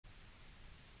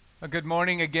Well, good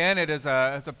morning again. It's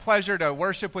a pleasure to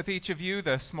worship with each of you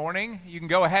this morning. You can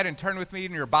go ahead and turn with me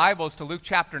in your Bibles to Luke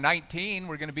chapter 19.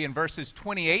 We're going to be in verses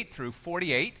 28 through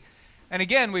 48. And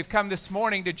again, we've come this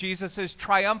morning to Jesus'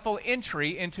 triumphal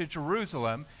entry into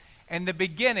Jerusalem and the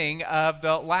beginning of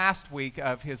the last week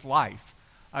of his life.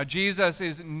 Jesus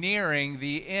is nearing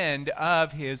the end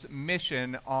of his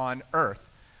mission on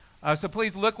earth. So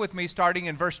please look with me starting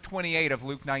in verse 28 of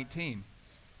Luke 19.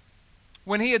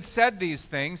 When he had said these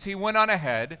things, he went on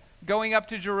ahead, going up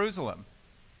to Jerusalem.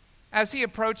 As he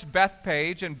approached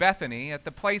Bethphage and Bethany at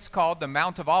the place called the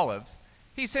Mount of Olives,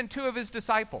 he sent two of his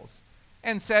disciples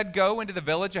and said, "Go into the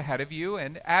village ahead of you,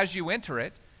 and as you enter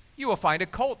it, you will find a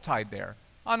colt tied there,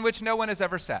 on which no one has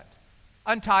ever sat.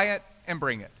 Untie it and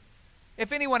bring it.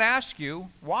 If anyone asks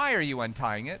you, 'Why are you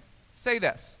untying it?' say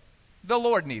this, 'The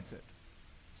Lord needs it.'"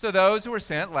 So those who were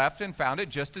sent left and found it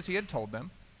just as he had told them.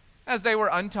 As they were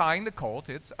untying the colt,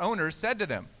 its owners said to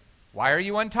them, "Why are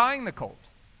you untying the colt?"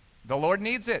 "The Lord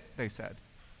needs it," they said.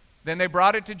 Then they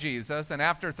brought it to Jesus, and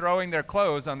after throwing their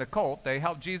clothes on the colt, they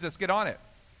helped Jesus get on it.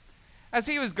 As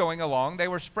he was going along, they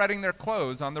were spreading their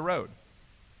clothes on the road.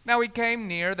 Now he came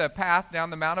near the path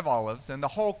down the Mount of Olives, and the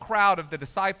whole crowd of the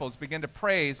disciples began to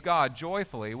praise God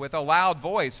joyfully with a loud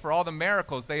voice for all the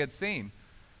miracles they had seen.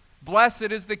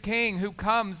 "Blessed is the King who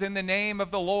comes in the name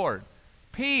of the Lord.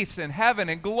 Peace in heaven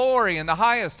and glory in the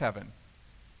highest heaven."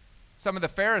 Some of the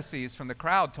Pharisees from the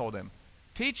crowd told him,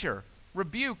 "Teacher,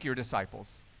 rebuke your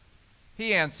disciples."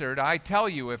 He answered, "I tell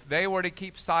you, if they were to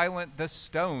keep silent, the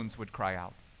stones would cry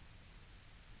out."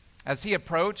 As he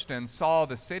approached and saw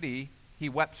the city, he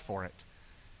wept for it,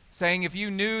 saying, "If you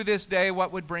knew this day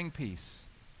what would bring peace,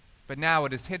 but now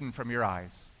it is hidden from your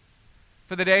eyes.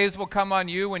 For the days will come on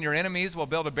you when your enemies will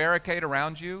build a barricade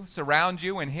around you, surround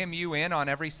you, and hem you in on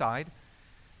every side.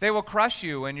 They will crush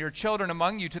you and your children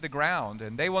among you to the ground,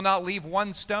 and they will not leave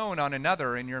one stone on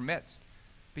another in your midst,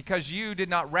 because you did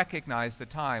not recognize the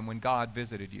time when God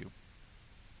visited you."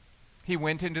 He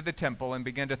went into the temple and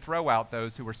began to throw out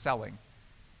those who were selling.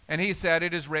 And he said,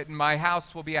 "It is written, 'My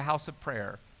house will be a house of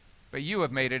prayer,' but you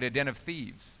have made it a den of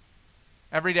thieves."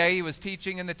 Every day he was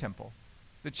teaching in the temple.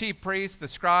 The chief priests, the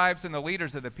scribes, and the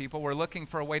leaders of the people were looking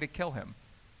for a way to kill him,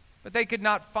 but they could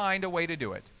not find a way to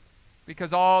do it,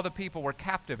 because all the people were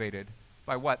captivated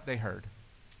by what they heard.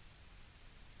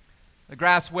 The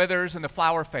grass withers and the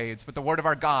flower fades, but the word of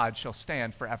our God shall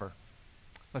stand forever.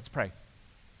 Let's pray.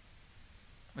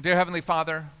 Dear Heavenly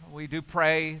Father, we do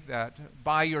pray that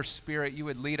by your Spirit you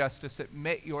would lead us to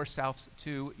submit yourselves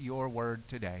to your word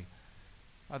today.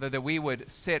 Father, that we would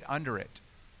sit under it,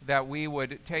 that we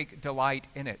would take delight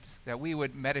in it, that we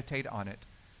would meditate on it.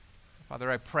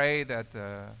 Father, I pray that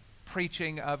the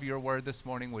preaching of your word this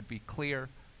morning would be clear.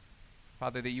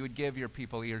 Father, that you would give your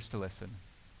people ears to listen.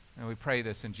 And we pray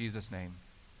this in Jesus' name.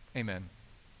 Amen.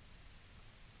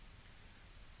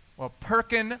 Well,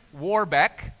 Perkin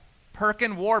Warbeck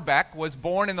was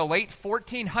born in the late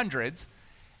 1400s,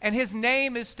 and his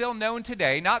name is still known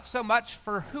today, not so much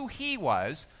for who he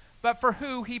was, but for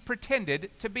who he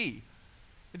pretended to be.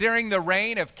 During the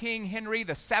reign of King Henry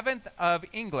VII of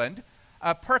England,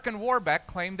 Perkin Warbeck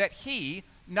claimed that he,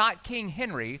 not King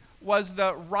Henry, was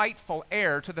the rightful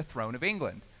heir to the throne of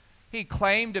England. He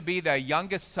claimed to be the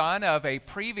youngest son of a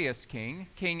previous king,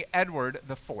 King Edward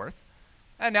IV.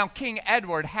 And now King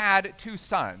Edward had two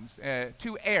sons,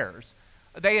 two heirs.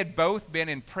 They had both been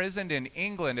imprisoned in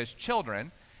England as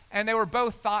children, and they were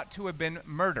both thought to have been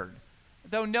murdered,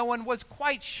 though no one was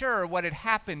quite sure what had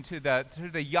happened to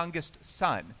the youngest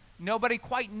son. Nobody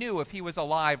quite knew if he was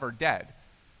alive or dead.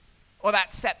 Well,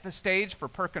 that set the stage for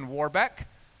Perkin Warbeck.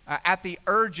 At the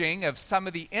urging of some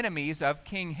of the enemies of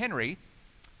King Henry,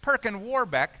 Perkin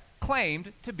Warbeck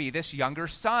claimed to be this younger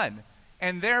son,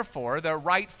 and therefore the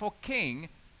rightful king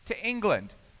to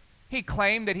England. He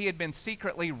claimed that he had been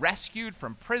secretly rescued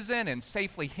from prison and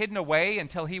safely hidden away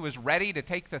until he was ready to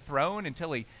take the throne,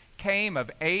 until he came of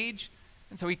age,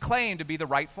 and so he claimed to be the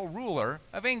rightful ruler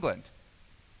of England.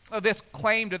 Well, this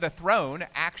claim to the throne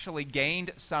actually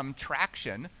gained some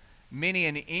traction. Many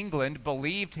in England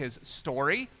believed his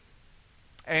story,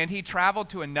 and he traveled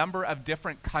to a number of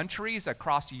different countries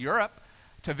across Europe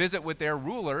to visit with their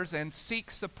rulers and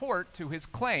seek support to his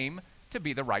claim to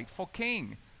be the rightful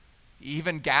king. He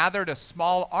even gathered a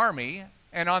small army,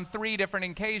 and on 3 different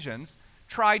occasions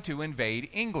tried to invade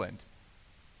England.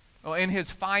 Well, in his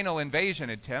final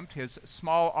invasion attempt, his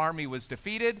small army was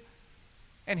defeated,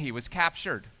 and he was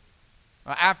captured.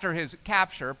 After his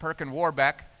capture, Perkin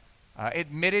Warbeck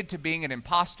admitted to being an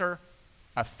imposter,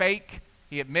 a fake.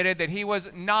 He admitted that he was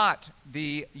not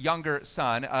the younger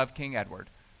son of King Edward.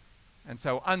 And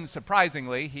so,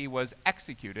 unsurprisingly, he was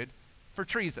executed for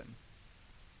treason.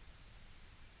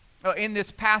 In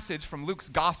this passage from Luke's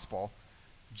gospel,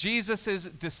 Jesus'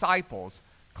 disciples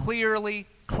clearly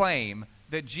claim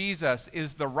that Jesus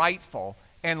is the rightful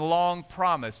and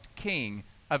long-promised king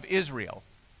of Israel,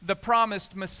 the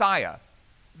promised Messiah.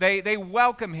 They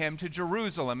welcome him to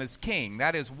Jerusalem as king.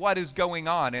 That is what is going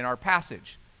on in our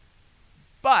passage.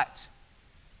 But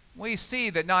we see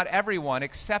that not everyone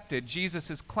accepted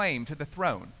Jesus' claim to the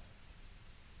throne.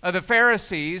 The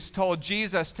Pharisees told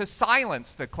Jesus to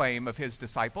silence the claim of his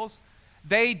disciples.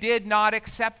 They did not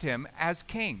accept him as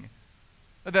king.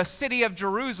 The city of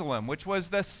Jerusalem, which was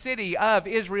the city of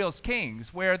Israel's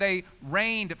kings, where they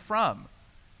reigned from,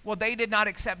 well, they did not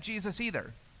accept Jesus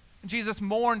either. Jesus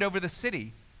mourned over the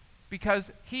city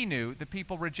because he knew the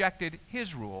people rejected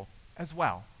his rule as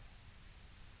well.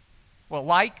 Well,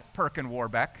 like Perkin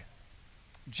Warbeck,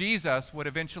 Jesus would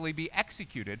eventually be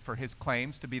executed for his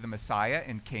claims to be the Messiah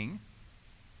and king.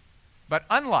 But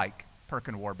unlike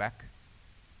Perkin Warbeck,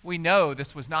 we know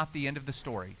this was not the end of the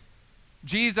story.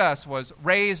 Jesus was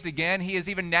raised again. He is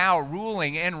even now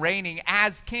ruling and reigning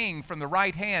as king from the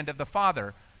right hand of the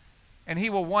Father. And he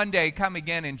will one day come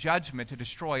again in judgment to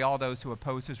destroy all those who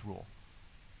oppose his rule.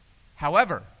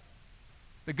 However,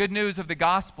 the good news of the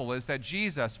gospel is that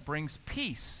Jesus brings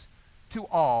peace to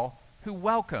all who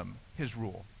welcome his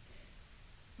rule.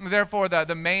 Therefore,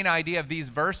 the main idea of these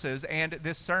verses and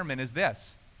this sermon is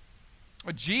this: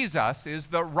 Jesus is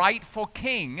the rightful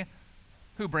king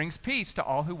who brings peace to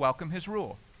all who welcome his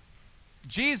rule.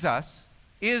 Jesus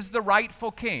is the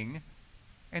rightful king,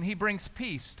 and he brings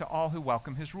peace to all who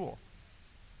welcome his rule.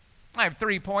 I have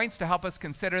 3 points to help us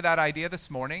consider that idea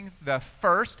this morning. The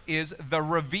first is the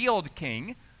revealed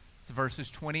king. It's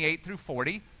verses 28 through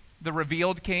 40. The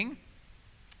revealed king.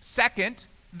 Second,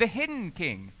 the hidden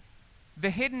king. The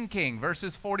hidden king,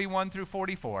 verses 41 through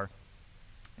 44.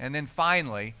 And then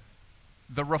finally,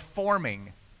 the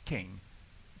reforming king.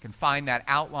 You can find that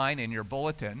outline in your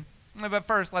bulletin. But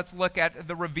first, let's look at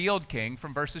the revealed king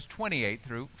from verses 28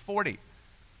 through 40.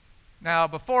 Now,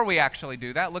 before we actually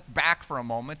do that, look back for a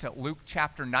moment at Luke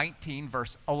chapter 19,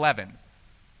 verse 11.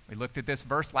 We looked at this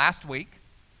verse last week.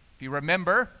 If you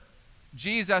remember,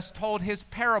 Jesus told his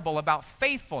parable about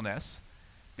faithfulness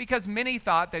because many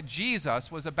thought that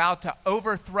Jesus was about to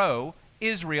overthrow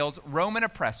Israel's Roman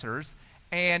oppressors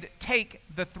and take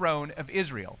the throne of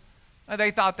Israel. They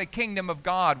thought the kingdom of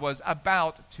God was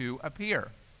about to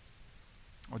appear.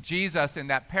 Well, Jesus in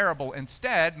that parable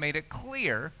instead made it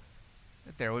clear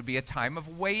that there would be a time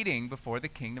of waiting before the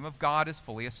kingdom of God is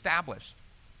fully established.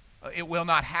 It will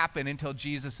not happen until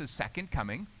Jesus' second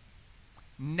coming.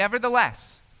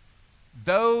 Nevertheless,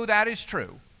 though that is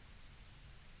true,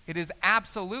 it is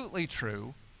absolutely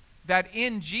true that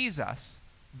in Jesus,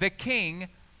 the king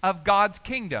of God's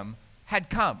kingdom had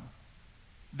come.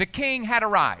 The king had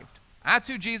arrived. That's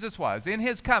who Jesus was. In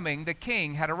his coming, the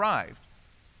king had arrived.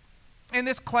 And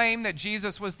this claim that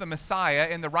Jesus was the Messiah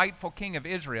and the rightful king of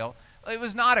Israel, it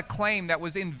was not a claim that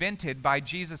was invented by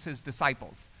Jesus'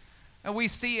 disciples. And we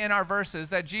see in our verses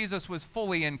that Jesus was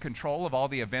fully in control of all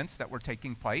the events that were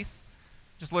taking place.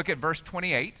 Just look at verse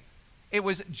 28. It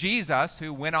was Jesus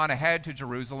who went on ahead to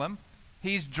Jerusalem.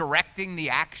 He's directing the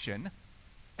action.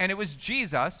 And it was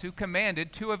Jesus who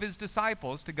commanded 2 of his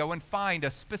disciples to go and find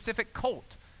a specific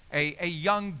colt, a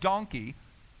young donkey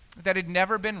that had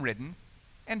never been ridden,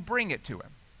 and bring it to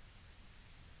him.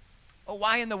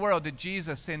 Why in the world did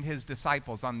Jesus send his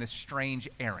disciples on this strange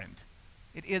errand?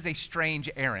 It is a strange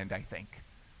errand, I think.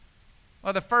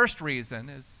 Well, the first reason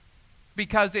is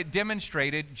because it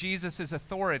demonstrated Jesus'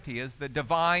 authority as the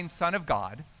divine Son of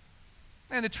God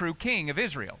and the true King of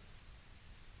Israel.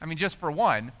 I mean, just for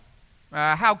one,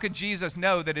 how could Jesus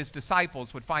know that his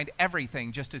disciples would find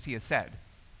everything just as he has said?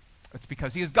 It's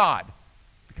because he is God,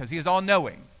 because he is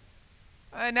all-knowing.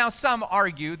 Now, some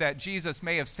argue that Jesus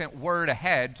may have sent word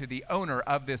ahead to the owner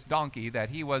of this donkey that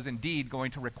he was indeed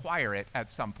going to require it at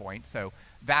some point. So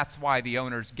that's why the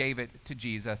owners gave it to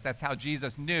Jesus. That's how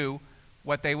Jesus knew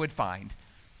what they would find.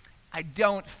 I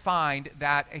don't find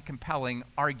that a compelling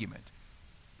argument.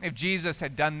 If Jesus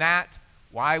had done that,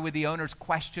 why would the owners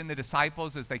question the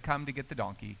disciples as they come to get the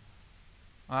donkey?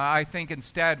 I think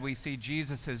instead we see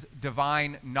Jesus'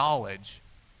 divine knowledge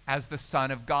as the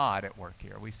Son of God at work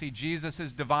here. We see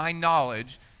Jesus' divine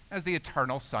knowledge as the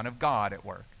eternal Son of God at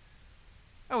work.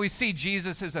 And we see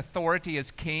Jesus' authority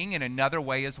as king in another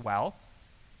way as well.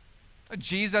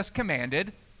 Jesus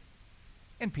commanded,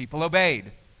 and people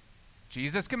obeyed.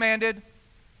 Jesus commanded,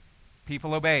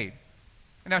 people obeyed.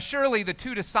 Now, surely the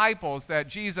 2 disciples that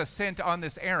Jesus sent on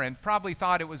this errand probably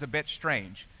thought it was a bit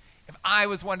strange. If I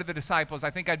was one of the disciples, I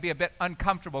think I'd be a bit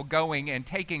uncomfortable going and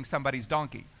taking somebody's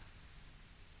donkey.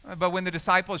 But when the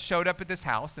disciples showed up at this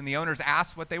house and the owners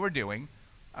asked what they were doing,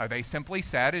 they simply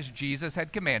said, as Jesus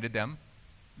had commanded them,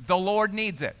 "The Lord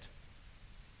needs it."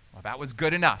 Well, that was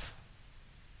good enough.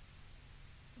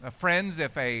 Friends,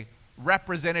 if a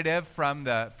representative from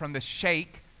the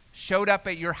sheikh showed up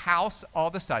at your house all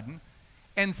of a sudden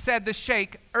and said the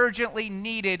sheikh urgently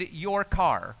needed your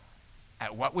car,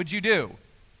 what would you do?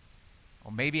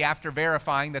 Well, maybe after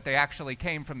verifying that they actually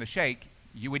came from the sheikh,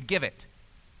 you would give it.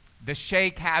 The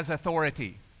sheikh has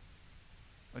authority.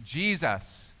 But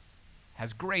Jesus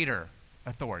has greater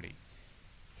authority.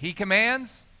 He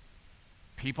commands,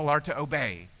 people are to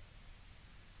obey.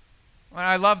 And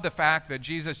I love the fact that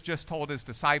Jesus just told his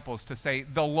disciples to say,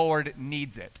 "The Lord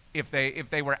needs it," if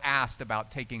they were asked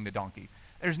about taking the donkey.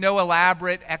 There's no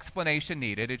elaborate explanation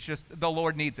needed. It's just, the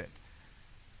Lord needs it.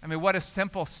 I mean, what a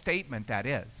simple statement that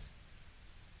is.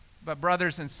 But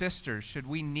brothers and sisters, should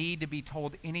we need to be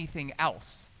told anything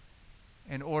else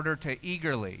in order to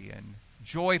eagerly and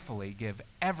joyfully give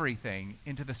everything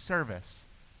into the service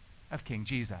of King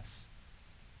Jesus?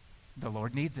 The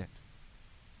Lord needs it.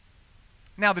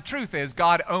 Now, the truth is,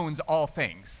 God owns all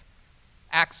things.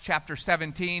 Acts chapter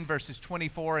 17, verses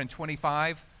 24 and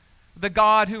 25. The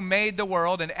God who made the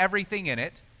world and everything in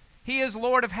it, he is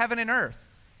Lord of heaven and earth,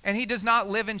 and he does not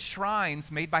live in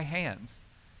shrines made by hands.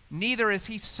 Neither is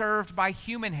he served by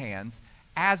human hands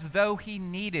as though he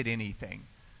needed anything,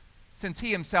 since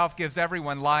he himself gives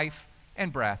everyone life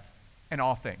and breath and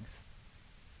all things.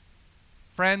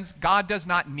 Friends, God does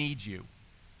not need you.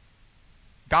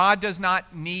 God does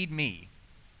not need me.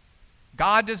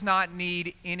 God does not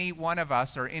need any one of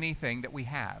us or anything that we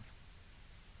have.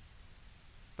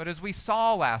 But as we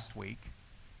saw last week,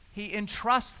 he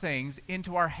entrusts things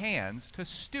into our hands to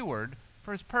steward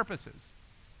for his purposes.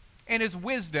 In his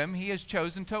wisdom, he has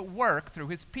chosen to work through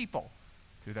his people,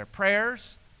 through their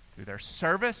prayers, through their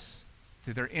service,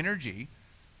 through their energy,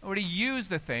 or to use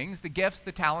the things, the gifts,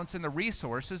 the talents, and the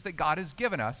resources that God has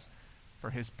given us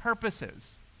for his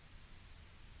purposes.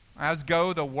 As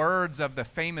go the words of the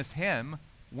famous hymn,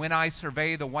 "When I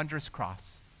survey the wondrous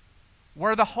cross,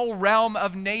 were the whole realm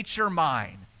of nature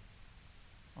mine,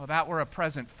 well, that were a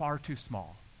present far too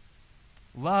small.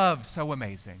 Love so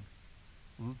amazing,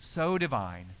 so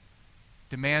divine,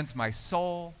 demands my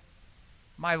soul,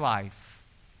 my life,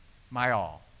 my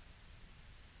all."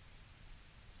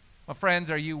 Well, friends,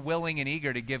 are you willing and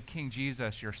eager to give King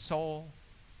Jesus your soul,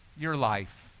 your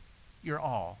life, your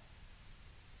all?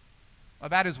 Well,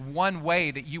 that is one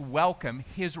way that you welcome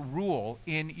his rule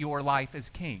in your life as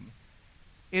king.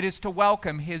 It is to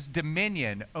welcome his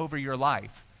dominion over your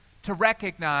life, to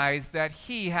recognize that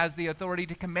he has the authority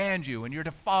to command you and you're to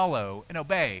follow and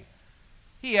obey.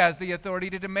 He has the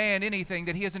authority to demand anything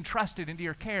that he has entrusted into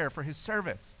your care for his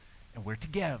service, and we're to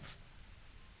give.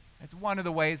 It's one of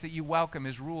the ways that you welcome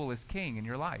his rule as king in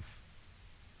your life.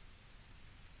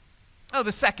 Oh,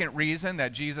 the second reason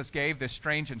that Jesus gave this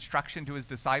strange instruction to his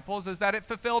disciples is that it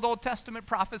fulfilled Old Testament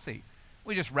prophecy.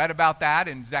 We just read about that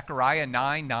in Zechariah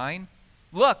 9:9.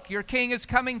 "Look, your king is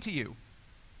coming to you.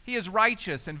 He is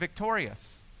righteous and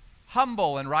victorious,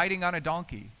 humble and riding on a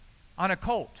donkey, on a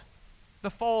colt,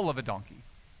 the foal of a donkey."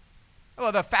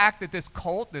 Well, the fact that this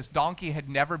colt, this donkey, had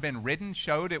never been ridden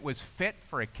showed it was fit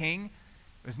for a king.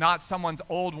 It was not someone's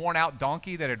old, worn-out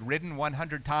donkey that had ridden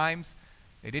 100 times.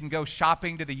 They didn't go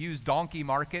shopping to the used donkey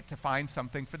market to find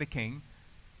something for the king.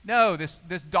 No, this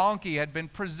donkey had been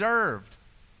preserved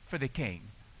for the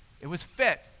king. It was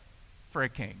fit for a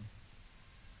king.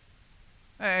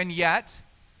 And yet,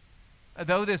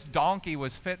 though this donkey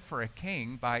was fit for a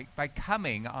king, by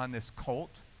coming on this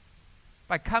colt,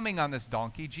 by coming on this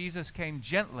donkey, Jesus came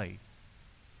gently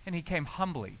and he came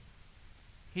humbly.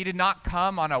 He did not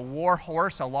come on a war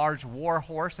horse, a large war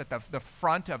horse at the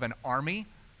front of an army.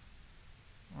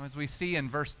 As we see in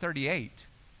verse 38,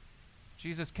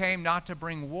 Jesus came not to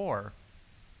bring war,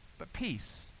 but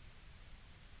peace.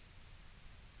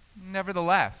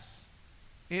 Nevertheless,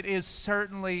 it is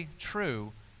certainly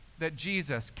true that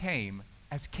Jesus came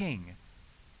as king.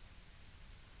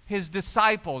 His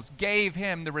disciples gave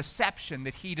him the reception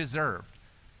that he deserved.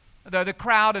 The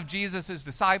crowd of Jesus'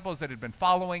 disciples that had been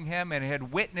following him and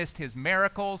had witnessed his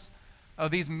miracles,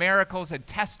 these miracles had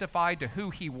testified to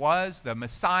who he was, the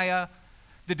Messiah,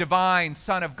 the divine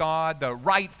Son of God, the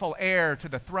rightful heir to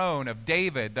the throne of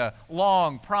David, the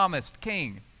long-promised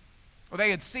king. Well, they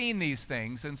had seen these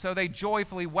things, and so they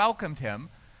joyfully welcomed him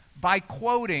by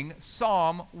quoting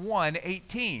Psalm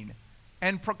 118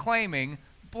 and proclaiming,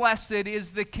 "Blessed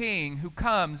is the King who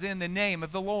comes in the name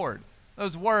of the Lord."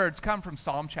 Those words come from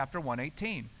Psalm chapter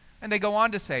 118. And they go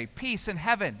on to say, "Peace in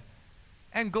heaven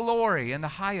and glory in the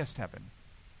highest heaven."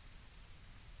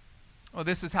 Well,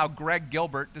 this is how Greg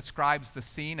Gilbert describes the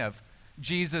scene of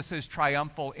Jesus'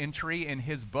 triumphal entry in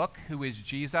his book, Who is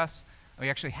Jesus? We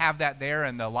actually have that there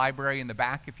in the library in the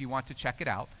back if you want to check it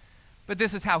out. But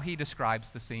this is how he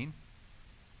describes the scene.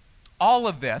 All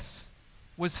of this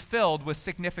was filled with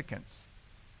significance.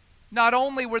 Not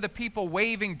only were the people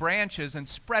waving branches and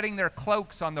spreading their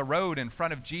cloaks on the road in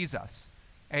front of Jesus,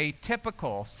 a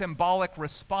typical symbolic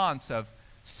response of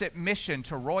submission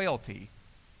to royalty,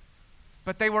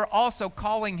 but they were also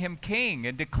calling him king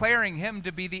and declaring him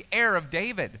to be the heir of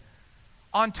David.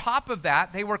 On top of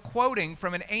that, they were quoting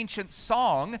from an ancient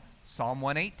song, Psalm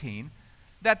 118,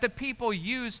 that the people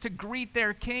used to greet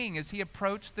their king as he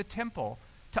approached the temple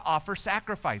to offer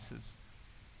sacrifices.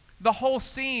 The whole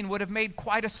scene would have made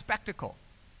quite a spectacle,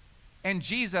 and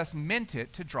Jesus meant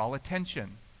it to draw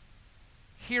attention.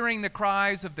 Hearing the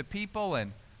cries of the people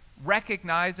and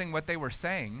recognizing what they were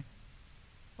saying,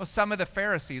 well, some of the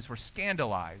Pharisees were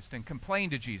scandalized and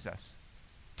complained to Jesus.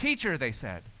 "Teacher," they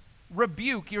said,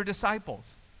 "rebuke your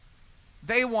disciples."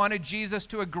 They wanted Jesus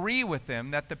to agree with them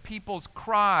that the people's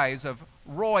cries of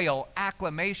royal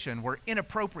acclamation were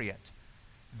inappropriate.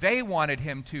 They wanted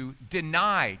him to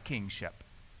deny kingship.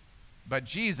 But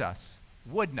Jesus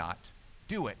would not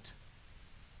do it.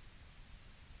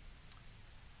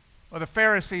 Well, the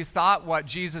Pharisees thought what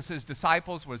Jesus'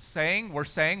 disciples were saying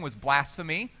was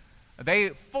blasphemy. They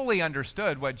fully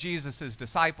understood what Jesus'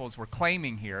 disciples were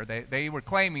claiming here. They were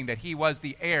claiming that he was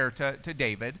the heir to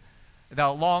David, the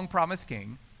long-promised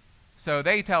king. So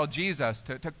they tell Jesus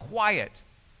to quiet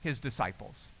his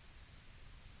disciples.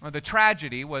 Well, the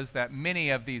tragedy was that many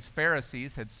of these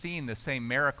Pharisees had seen the same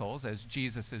miracles as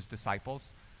Jesus'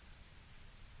 disciples,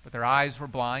 but their eyes were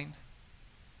blind,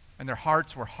 and their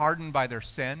hearts were hardened by their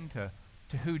sin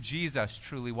to who Jesus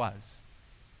truly was.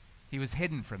 He was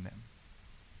hidden from them.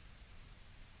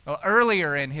 Well,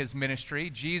 earlier in his ministry,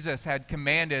 Jesus had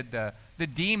commanded the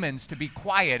demons to be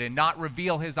quiet and not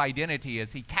reveal his identity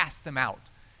as he cast them out.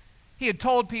 He had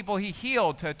told people he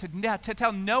healed to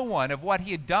tell no one of what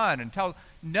he had done and tell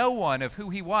no one of who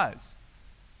he was.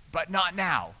 But not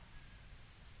now.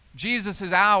 Jesus'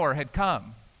 hour had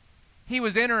come. He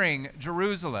was entering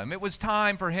Jerusalem. It was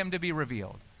time for him to be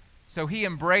revealed. So he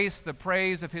embraced the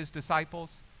praise of his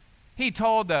disciples. He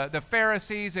told the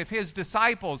Pharisees if his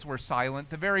disciples were silent,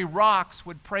 the very rocks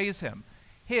would praise him.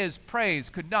 His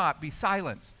praise could not be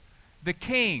silenced. The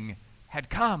king had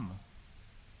come.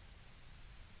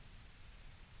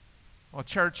 Well,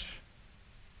 church,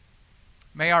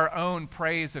 may our own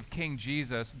praise of King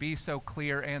Jesus be so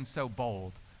clear and so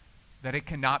bold that it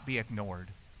cannot be ignored.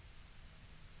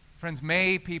 Friends,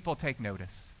 may people take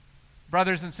notice.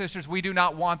 Brothers and sisters, we do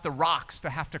not want the rocks to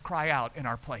have to cry out in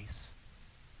our place.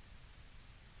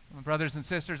 Brothers and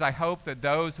sisters, I hope that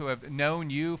those who have known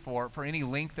you for any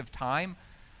length of time,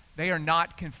 they are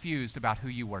not confused about who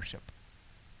you worship.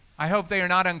 I hope they are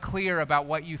not unclear about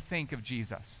what you think of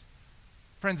Jesus.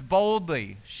 Friends,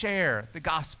 boldly share the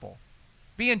gospel.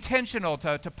 Be intentional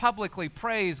to publicly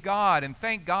praise God and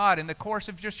thank God in the course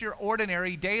of just your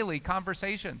ordinary daily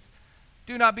conversations.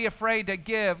 Do not be afraid to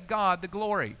give God the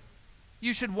glory.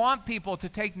 You should want people to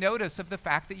take notice of the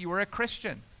fact that you are a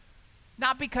Christian.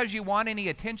 Not because you want any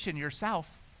attention yourself,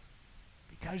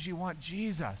 because you want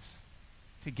Jesus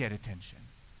to get attention.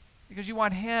 Because you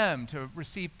want him to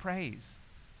receive praise.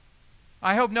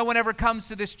 I hope no one ever comes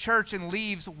to this church and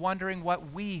leaves wondering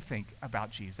what we think about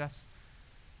Jesus.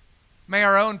 May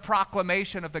our own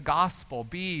proclamation of the gospel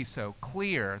be so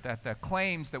clear that the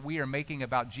claims that we are making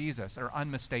about Jesus are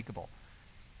unmistakable.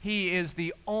 He is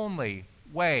the only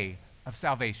way of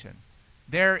salvation.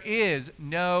 There is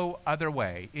no other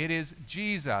way. It is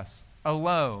Jesus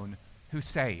alone who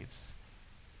saves.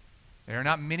 There are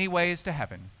not many ways to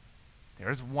heaven. There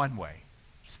is one way.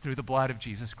 It's through the blood of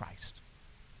Jesus Christ.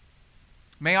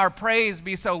 May our praise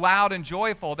be so loud and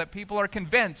joyful that people are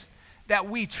convinced that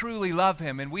we truly love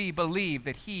him and we believe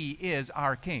that he is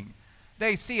our king.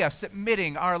 They see us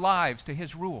submitting our lives to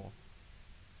his rule.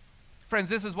 Friends,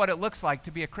 this is what it looks like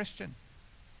to be a Christian.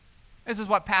 This is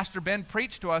what Pastor Ben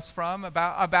preached to us from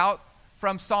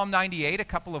Psalm 98 a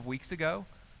couple of weeks ago.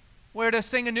 We're to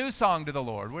sing a new song to the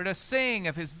Lord. We're to sing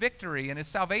of his victory and his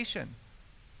salvation.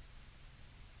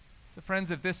 So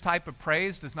friends, if this type of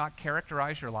praise does not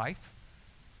characterize your life,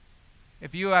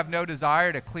 if you have no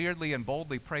desire to clearly and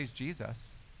boldly praise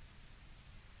Jesus,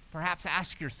 perhaps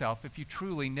ask yourself if you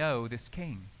truly know this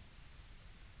King.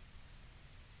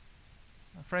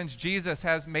 Friends, Jesus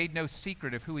has made no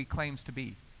secret of who he claims to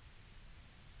be.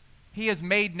 He has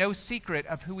made no secret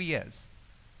of who he is.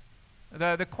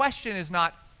 The question is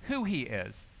not who he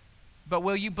is, but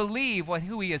will you believe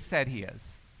who he has said he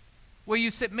is? Will you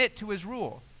submit to his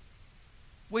rule?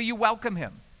 Will you welcome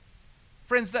him?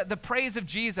 Friends, the praise of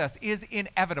Jesus is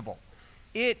inevitable.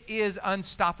 It is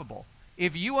unstoppable.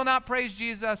 If you will not praise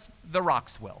Jesus, the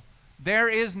rocks will. There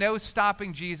is no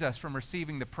stopping Jesus from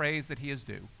receiving the praise that he is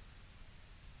due.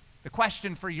 The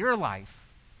question for your life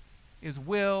is,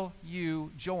 will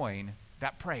you join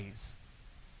that praise?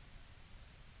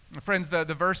 Friends, the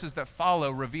verses that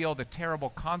follow reveal the terrible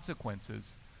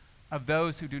consequences of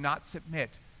those who do not submit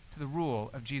to the rule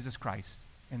of Jesus Christ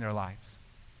in their lives.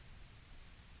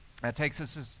 That takes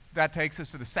us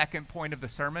to the second point of the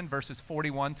sermon, verses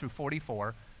 41 through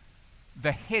 44,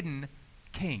 the hidden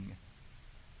king.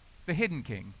 The hidden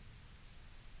king.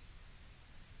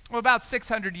 Well, about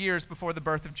 600 years before the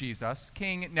birth of Jesus,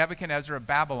 King Nebuchadnezzar of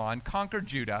Babylon conquered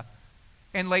Judah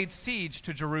and laid siege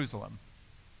to Jerusalem.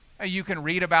 You can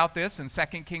read about this in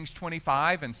 2 Kings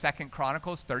 25 and 2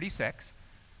 Chronicles 36.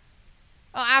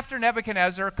 After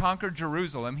Nebuchadnezzar conquered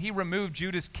Jerusalem, he removed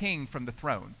Judah's king from the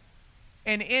throne.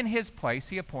 And in his place,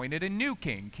 he appointed a new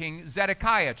king, King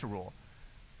Zedekiah, to rule.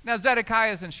 Now,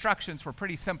 Zedekiah's instructions were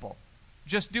pretty simple.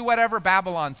 Just do whatever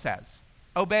Babylon says.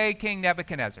 Obey King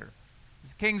Nebuchadnezzar.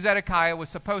 King Zedekiah was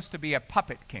supposed to be a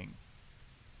puppet king.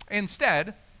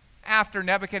 Instead, after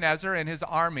Nebuchadnezzar and his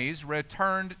armies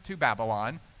returned to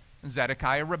Babylon,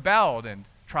 Zedekiah rebelled and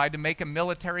tried to make a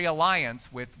military alliance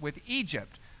with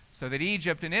Egypt so that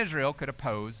Egypt and Israel could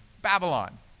oppose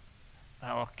Babylon.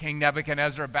 Well, King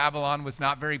Nebuchadnezzar of Babylon was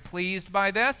not very pleased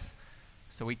by this,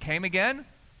 so he came again.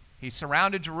 He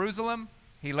surrounded Jerusalem,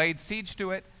 he laid siege to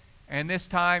it, and this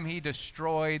time he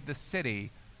destroyed the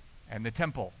city and the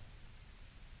temple.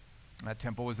 That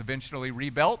temple was eventually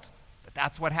rebuilt, but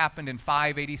that's what happened in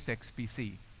 586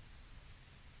 BC.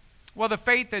 Well, the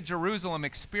fate that Jerusalem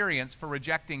experienced for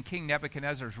rejecting King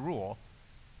Nebuchadnezzar's rule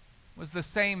was the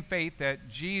same fate that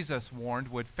Jesus warned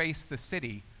would face the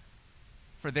city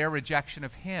for their rejection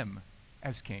of him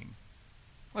as king.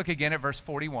 Look again at verse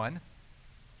 41.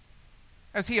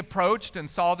 As he approached and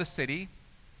saw the city,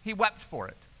 he wept for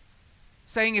it,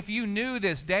 saying, "If you knew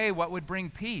this day what would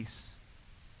bring peace,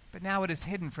 but now it is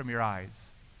hidden from your eyes.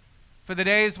 For the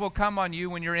days will come on you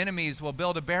when your enemies will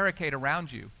build a barricade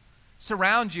around you,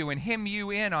 surround you and hem you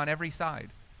in on every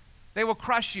side. They will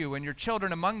crush you and your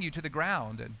children among you to the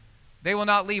ground, and they will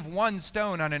not leave one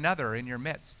stone on another in your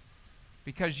midst,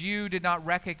 because you did not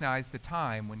recognize the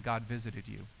time when God visited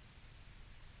you."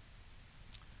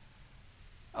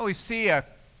 Oh, we see a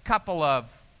couple of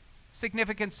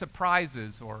significant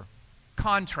surprises or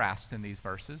contrasts in these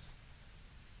verses.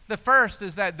 The first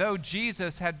is that though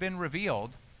Jesus had been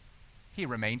revealed, he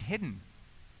remained hidden.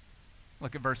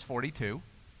 Look at verse 42.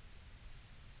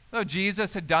 Though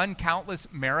Jesus had done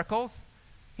countless miracles,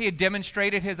 he had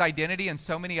demonstrated his identity in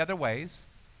so many other ways,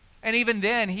 and even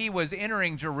then he was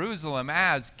entering Jerusalem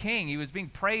as king. He was being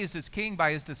praised as king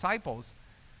by his disciples.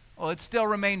 Well, it still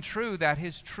remained true that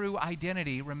his true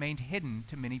identity remained hidden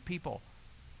to many people.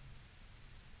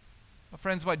 Well,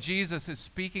 friends, what Jesus is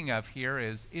speaking of here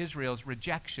is Israel's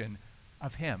rejection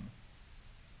of him.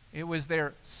 It was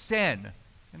their sin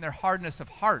and their hardness of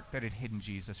heart that had hidden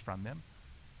Jesus from them.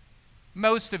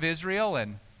 Most of Israel,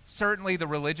 and certainly the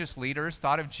religious leaders,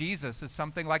 thought of Jesus as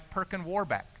something like Perkin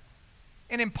Warbeck,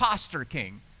 an imposter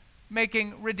king,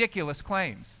 making ridiculous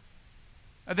claims.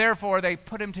 Therefore, they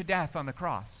put him to death on the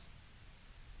cross.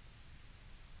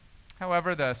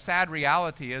 However, the sad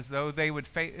reality is that they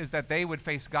would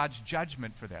face God's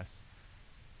judgment for this,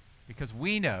 because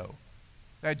we know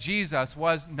that Jesus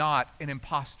was not an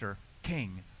imposter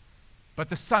king, but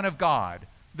the Son of God,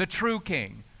 the true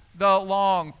king, the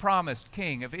long-promised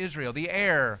king of Israel, the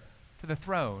heir to the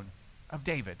throne of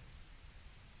David.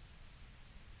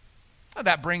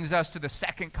 That brings us to the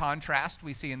second contrast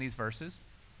we see in these verses.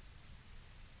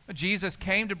 Jesus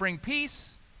came to bring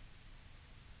peace,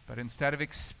 but instead of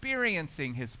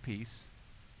experiencing his peace,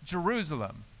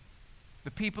 Jerusalem,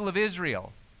 the people of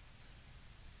Israel,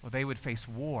 well, they would face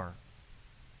war.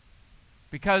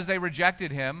 Because they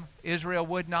rejected him, Israel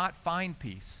would not find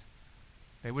peace.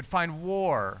 They would find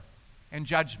war and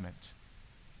judgment.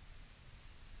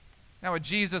 Now, what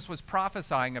Jesus was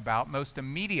prophesying about most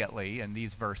immediately in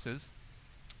these verses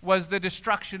was the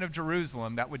destruction of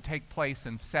Jerusalem that would take place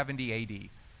in 70 AD.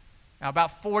 Now,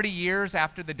 about 40 years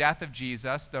after the death of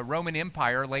Jesus, the Roman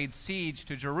Empire laid siege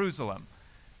to Jerusalem.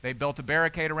 They built a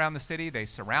barricade around the city, they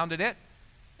surrounded it,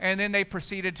 and then they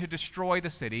proceeded to destroy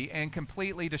the city and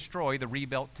completely destroy the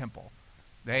rebuilt temple.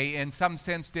 They, in some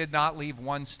sense, did not leave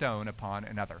one stone upon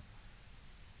another.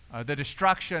 The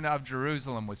destruction of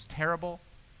Jerusalem was terrible.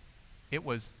 It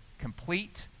was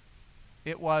complete.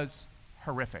 It was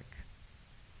horrific.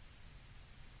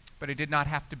 But it did not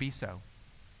have to be so.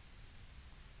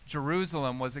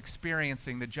 Jerusalem was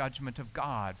experiencing the judgment of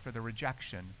God for the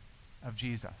rejection of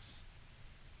Jesus.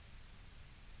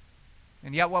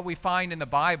 And yet what we find in the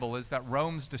Bible is that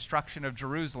Rome's destruction of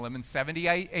Jerusalem in 70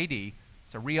 AD,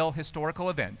 it's a real historical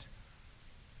event.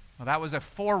 Well, that was a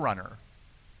forerunner,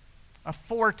 a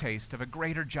foretaste of a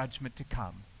greater judgment to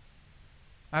come.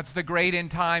 That's the great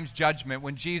end times judgment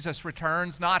when Jesus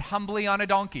returns, not humbly on a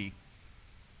donkey,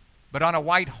 but on a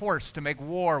white horse to make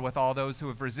war with all those who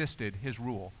have resisted his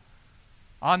rule.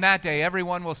 On that day,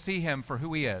 everyone will see him for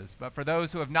who he is, but for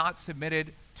those who have not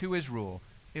submitted to his rule,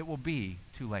 it will be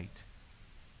too late.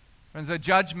 Friends, the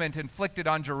judgment inflicted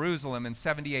on Jerusalem in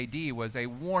 70 AD was a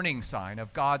warning sign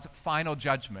of God's final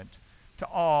judgment to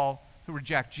all who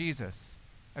reject Jesus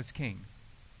as king.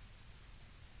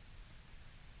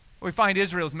 We find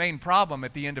Israel's main problem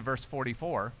at the end of verse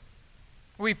 44.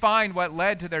 We find what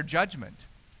led to their judgment.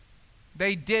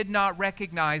 They did not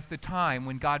recognize the time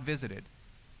when God visited.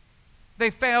 They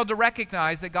failed to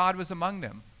recognize that God was among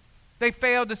them. They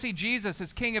failed to see Jesus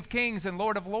as King of Kings and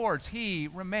Lord of Lords. He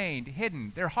remained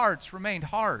hidden. Their hearts remained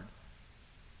hard.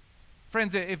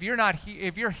 Friends, if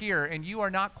you're here and you are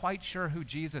not quite sure who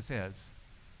Jesus is,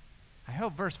 I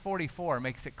hope verse 44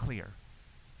 makes it clear.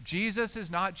 Jesus is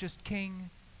not just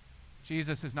king.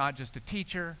 Jesus is not just a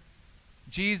teacher.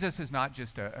 Jesus is not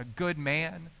just a good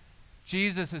man.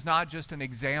 Jesus is not just an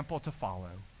example to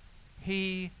follow.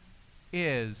 He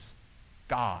is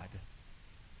God.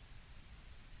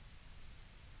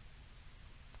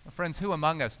 Well, friends, who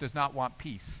among us does not want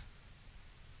peace?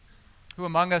 Who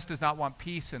among us does not want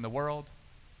peace in the world?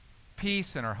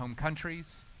 Peace in our home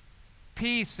countries?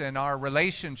 Peace in our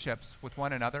relationships with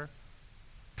one another?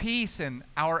 Peace in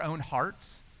our own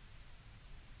hearts?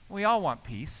 We all want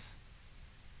peace.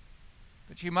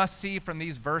 But you must see from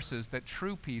these verses that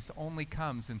true peace only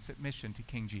comes in submission to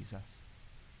King Jesus.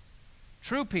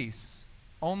 True peace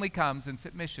only comes in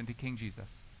submission to King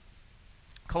Jesus.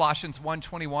 Colossians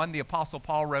 1:21, the Apostle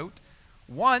Paul wrote,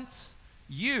 "Once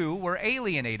you were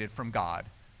alienated from God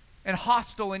and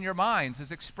hostile in your minds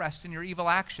as expressed in your evil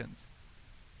actions."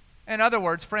 In other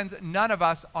words, friends, none of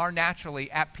us are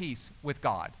naturally at peace with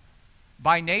God.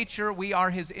 By nature, we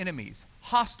are his enemies,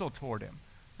 hostile toward him.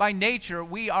 By nature,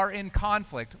 we are in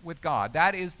conflict with God.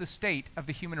 That is the state of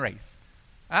the human race.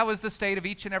 That was the state of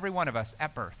each and every one of us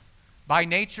at birth. By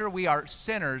nature, we are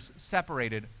sinners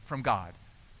separated from God.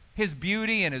 His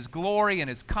beauty and his glory and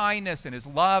his kindness and his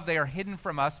love, they are hidden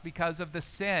from us because of the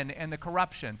sin and the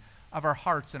corruption of our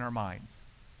hearts and our minds.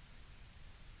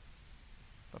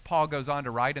 But Paul goes on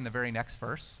to write in the very next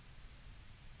verse,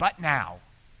 But now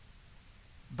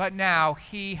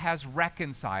he has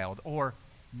reconciled or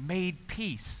made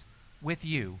peace with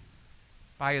you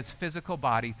by his physical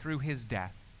body through his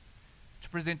death, to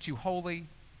present you holy,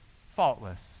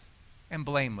 faultless, and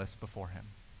blameless before him.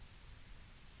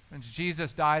 And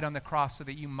Jesus died on the cross so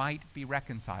that you might be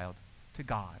reconciled to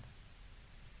God.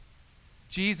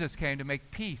 Jesus came to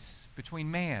make peace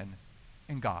between man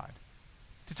and God,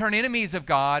 to turn enemies of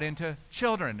God into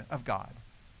children of God.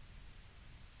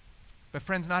 But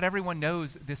friends, not everyone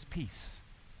knows this peace.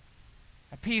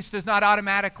 A peace does not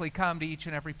automatically come to each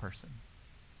and every person.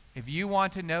 If you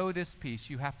want to know this peace,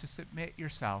 you have to submit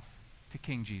yourself to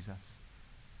King Jesus.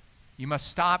 You must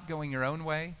stop going your own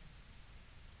way.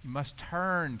 You must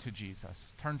turn to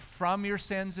Jesus. Turn from your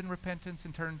sins in repentance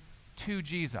and turn to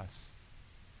Jesus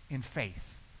in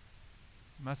faith.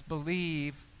 You must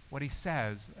believe what he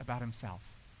says about himself.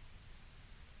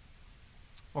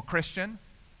 Well, Christian,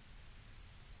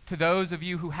 to those of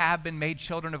you who have been made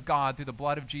children of God through the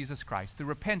blood of Jesus Christ, through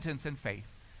repentance and faith,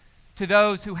 to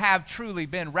those who have truly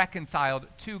been reconciled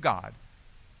to God,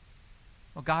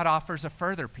 well, God offers a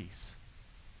further peace,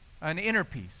 an inner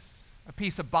peace, a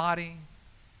peace of body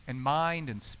and mind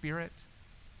and spirit.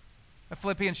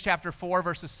 Philippians chapter 4,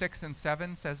 verses 6 and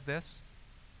 7 says this,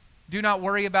 "Do not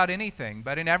worry about anything,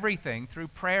 but in everything, through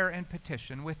prayer and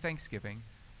petition, with thanksgiving,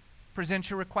 present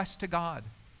your requests to God.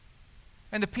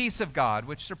 And the peace of God,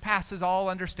 which surpasses all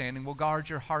understanding, will guard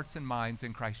your hearts and minds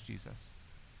in Christ Jesus."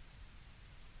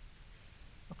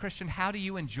 Well, Christian, how do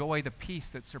you enjoy the peace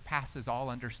that surpasses all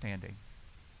understanding?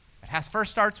 It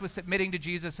first starts with submitting to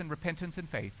Jesus in repentance and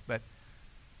faith, but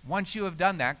once you have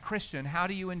done that, Christian, how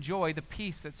do you enjoy the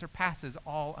peace that surpasses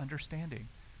all understanding?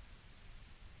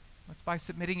 It's by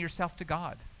submitting yourself to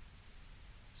God.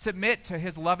 Submit to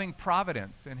his loving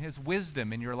providence and his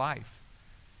wisdom in your life.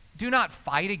 Do not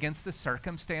fight against the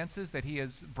circumstances that he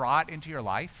has brought into your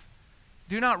life.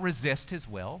 Do not resist his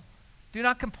will. Do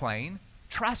not complain.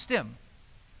 Trust him.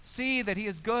 See that he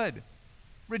is good.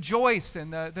 Rejoice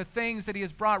in the things that he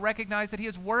has brought. Recognize that he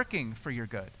is working for your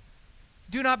good.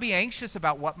 Do not be anxious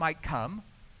about what might come.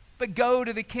 but go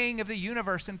to the King of the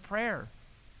universe in prayer.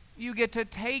 You get to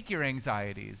take your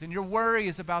anxieties and your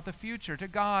worries about the future to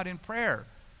God in prayer,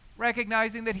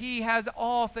 recognizing that He has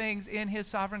all things in His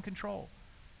sovereign control.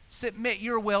 Submit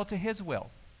your will to His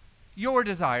will, your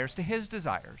desires to His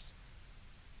desires.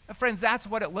 Friends, that's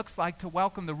what it looks like to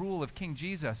welcome the rule of King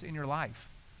Jesus in your life.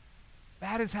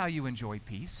 That is how you enjoy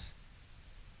peace.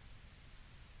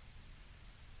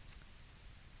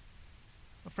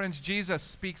 Well, friends, Jesus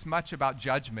speaks much about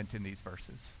judgment in these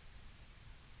verses.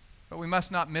 But we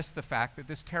must not miss the fact that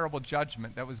this terrible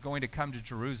judgment that was going to come to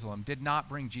Jerusalem did not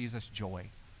bring Jesus joy.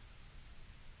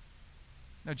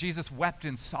 No, Jesus wept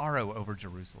in sorrow over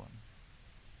Jerusalem.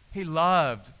 He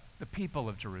loved the people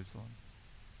of Jerusalem.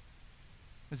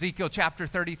 Ezekiel chapter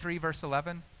 33, verse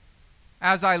 11.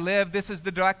 As I live, this is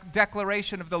the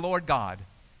declaration of the Lord God.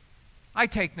 I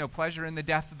take no pleasure in the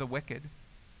death of the wicked,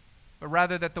 but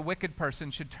rather that the wicked person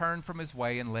should turn from his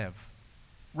way and live.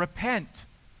 Repent.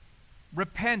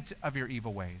 Repent of your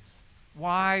evil ways.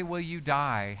 Why will you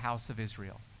die, house of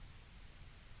Israel?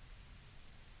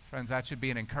 Friends, that should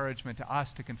be an encouragement to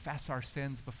us to confess our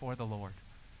sins before the Lord.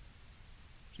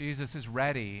 Jesus is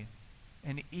ready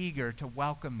and eager to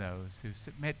welcome those who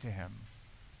submit to Him,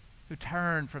 who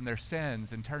turn from their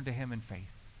sins and turn to Him in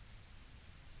faith.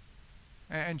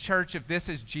 And church, if this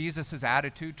is Jesus'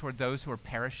 attitude toward those who are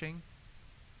perishing,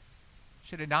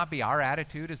 should it not be our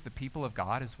attitude as the people of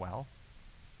God as well?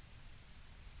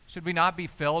 Should we not be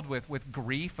filled with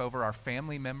grief over our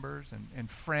family members and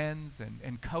friends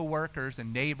and co-workers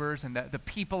and neighbors and the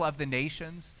people of the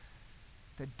nations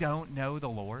that don't know the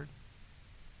Lord?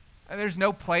 And there's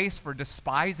no place for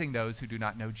despising those who do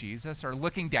not know Jesus or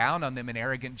looking down on them in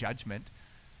arrogant judgment.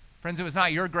 Friends, it was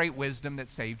not your great wisdom that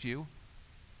saved you.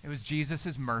 It was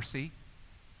Jesus' mercy.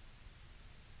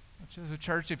 As a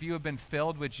church, if you have been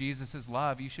filled with Jesus'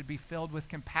 love, you should be filled with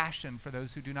compassion for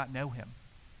those who do not know Him,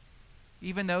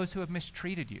 even those who have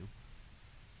mistreated you.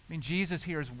 I mean, Jesus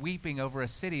here is weeping over a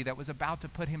city that was about to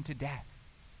put Him to death.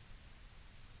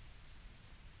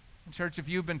 And church, if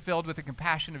you've been filled with the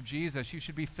compassion of Jesus, you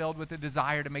should be filled with the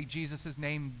desire to make Jesus'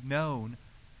 name known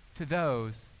to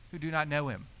those who do not know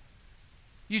Him.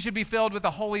 You should be filled with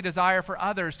a holy desire for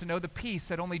others to know the peace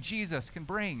that only Jesus can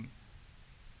bring.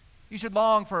 You should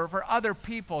long for other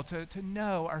people to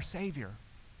know our Savior.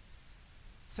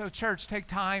 So church, take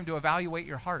time to evaluate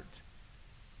your heart.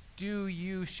 Do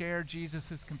you share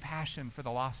Jesus' compassion for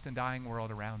the lost and dying world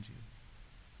around you?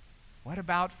 What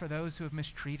about for those who have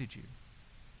mistreated you?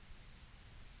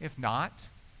 If not,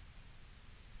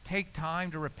 take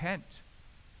time to repent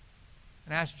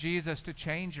and ask Jesus to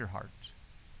change your heart.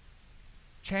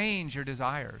 Change your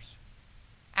desires.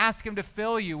 Ask Him to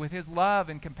fill you with His love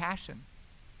and compassion.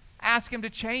 Ask Him to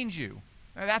change you.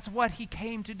 Now, that's what He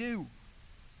came to do.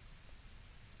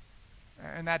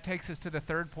 And that takes us to the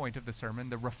third point of the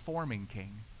sermon, the reforming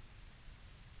king.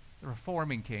 The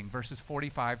reforming king, verses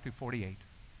 45 through 48.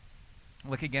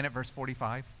 Look again at verse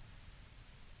 45.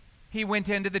 He went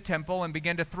into the temple and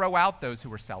began to throw out those who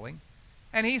were selling.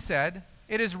 And he said,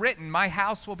 "It is written, my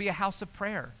house will be a house of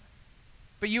prayer,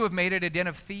 but you have made it a den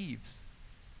of thieves."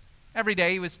 Every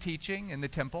day he was teaching in the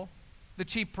temple. The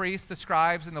chief priests, the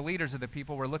scribes, and the leaders of the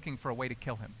people were looking for a way to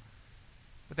kill him.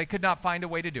 But they could not find a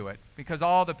way to do it because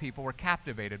all the people were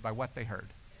captivated by what they heard.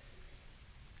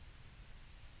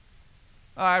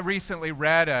 I recently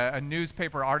read a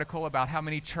newspaper article about how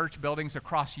many church buildings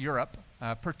across Europe,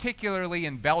 particularly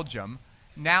in Belgium,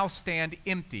 now stand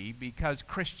empty because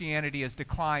Christianity has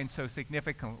declined so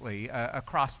significantly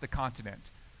across the continent.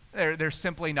 There's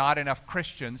simply not enough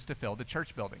Christians to fill the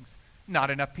church buildings, not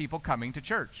enough people coming to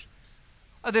church.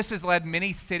 This has led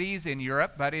many cities in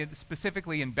Europe, but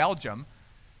specifically in Belgium,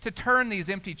 to turn these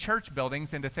empty church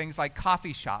buildings into things like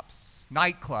coffee shops,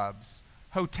 nightclubs,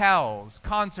 hotels,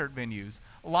 concert venues,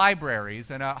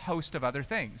 libraries, and a host of other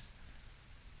things.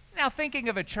 Now, thinking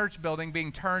of a church building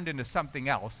being turned into something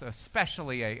else,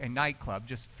 especially a nightclub,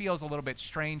 just feels a little bit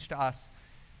strange to us,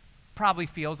 probably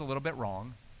feels a little bit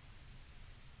wrong.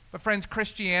 But friends,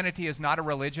 Christianity is not a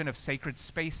religion of sacred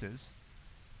spaces.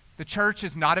 The church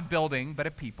is not a building, but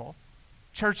a people.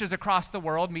 Churches across the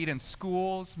world meet in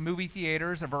schools, movie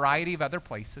theaters, a variety of other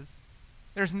places.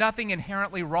 There's nothing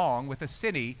inherently wrong with a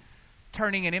city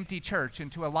turning an empty church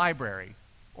into a library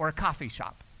or a coffee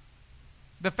shop.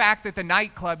 The fact that the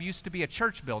nightclub used to be a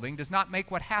church building does not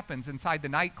make what happens inside the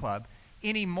nightclub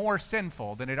any more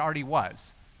sinful than it already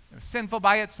was. It was sinful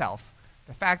by itself.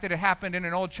 The fact that it happened in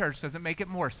an old church doesn't make it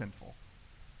more sinful.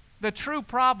 The true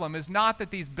problem is not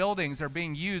that these buildings are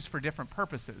being used for different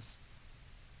purposes.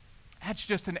 That's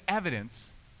just an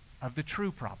evidence of the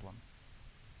true problem.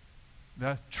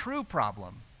 The true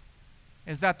problem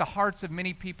is that the hearts of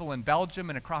many people in Belgium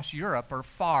and across Europe are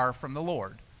far from the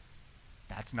Lord.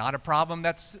 That's not a problem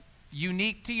that's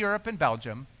unique to Europe and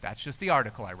Belgium. That's just the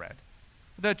article I read.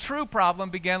 The true problem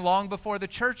began long before the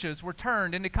churches were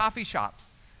turned into coffee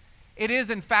shops. It is,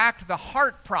 in fact, the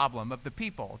heart problem of the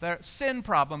people, the sin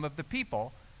problem of the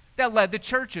people, that led the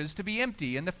churches to be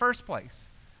empty in the first place.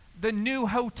 The new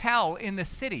hotel in the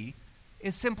city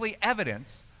is simply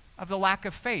evidence of the lack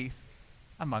of faith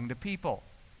among the people.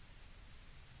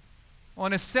 Well,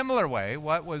 in a similar way,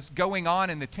 what was going on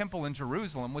in the temple in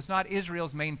Jerusalem was not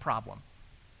Israel's main problem.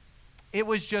 It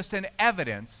was just an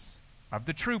evidence of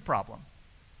the true problem.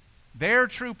 Their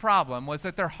true problem was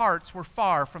that their hearts were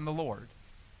far from the Lord.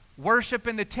 Worship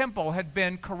in the temple had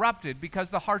been corrupted because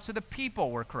the hearts of the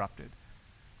people were corrupted.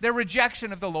 Their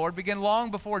rejection of the Lord began long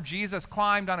before Jesus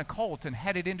climbed on a colt and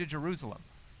headed into Jerusalem.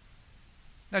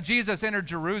 Now, Jesus entered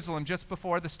Jerusalem just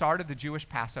before the start of the Jewish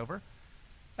Passover,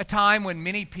 a time when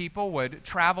many people would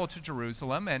travel to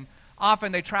Jerusalem, and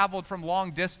often they traveled from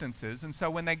long distances, and so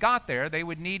when they got there, they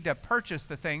would need to purchase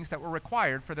the things that were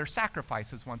required for their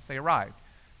sacrifices once they arrived.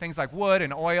 Things like wood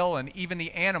and oil and even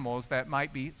the animals that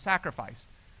might be sacrificed.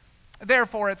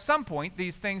 Therefore, at some point,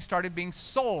 these things started being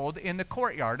sold in the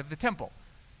courtyard of the temple.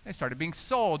 They started being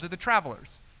sold to the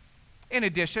travelers. In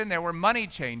addition, there were money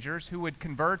changers who would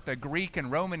convert the Greek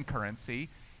and Roman currency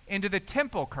into the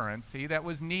temple currency that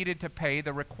was needed to pay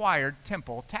the required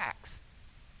temple tax.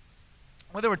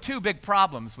 Well, there were two big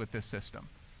problems with this system.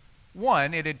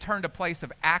 One, it had turned a place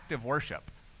of active worship.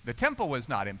 The temple was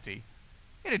not empty.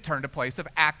 It had turned a place of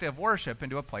active worship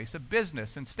into a place of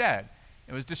business instead.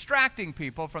 It was distracting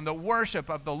people from the worship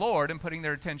of the Lord and putting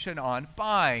their attention on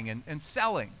buying and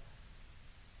selling.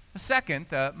 Second,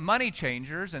 the money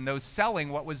changers and those selling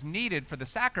what was needed for the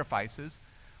sacrifices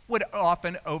would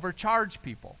often overcharge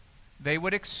people. They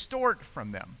would extort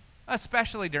from them,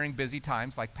 especially during busy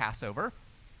times like Passover.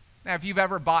 Now, if you've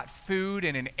ever bought food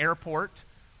in an airport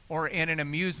or in an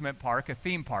amusement park, a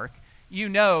theme park, you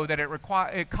know that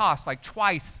it costs like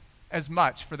twice as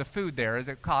much for the food there as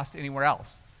it costs anywhere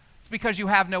else. It's because you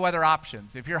have no other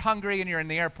options. If you're hungry and you're in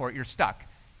the airport, you're stuck.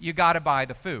 You got to buy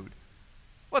the food.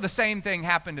 Well, the same thing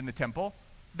happened in the temple.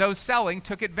 Those selling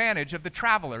took advantage of the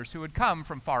travelers who had come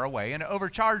from far away and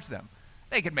overcharged them.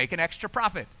 They could make an extra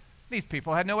profit. These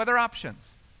people had no other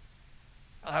options.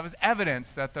 Well, that was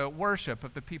evidence that the worship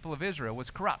of the people of Israel was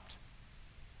corrupt.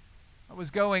 What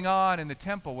was going on in the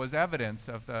temple was evidence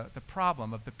of the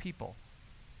problem of the people.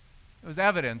 It was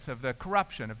evidence of the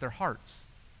corruption of their hearts.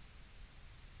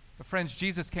 But friends,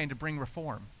 Jesus came to bring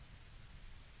reform.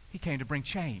 He came to bring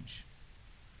change.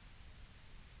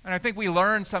 And I think we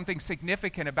learn something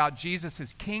significant about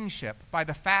Jesus' kingship by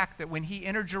the fact that when he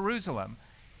entered Jerusalem,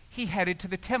 he headed to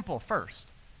the temple first.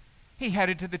 He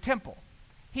headed to the temple.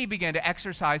 He began to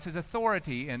exercise his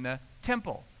authority in the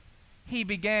temple. He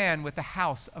began with the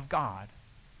house of God.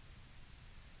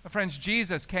 But friends,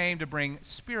 Jesus came to bring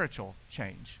spiritual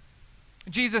change.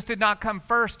 Jesus did not come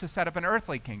first to set up an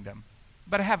earthly kingdom,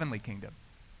 but a heavenly kingdom.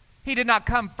 He did not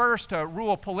come first to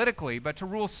rule politically, but to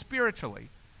rule spiritually,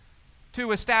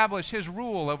 to establish his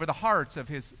rule over the hearts of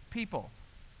his people.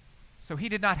 So he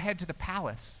did not head to the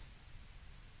palace,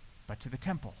 but to the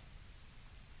temple.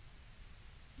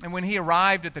 And when he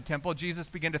arrived at the temple, Jesus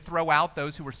began to throw out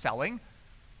those who were selling.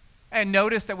 And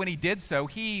notice that when he did so,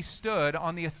 he stood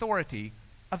on the authority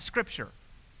of Scripture.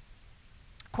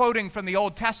 Quoting from the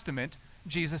Old Testament,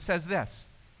 Jesus says this,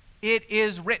 "It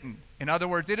is written," in other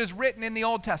words, it is written in the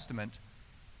Old Testament,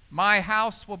 "My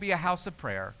house will be a house of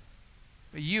prayer,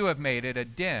 but you have made it a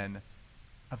den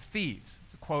of thieves."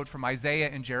 It's a quote from Isaiah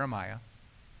and Jeremiah.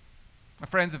 My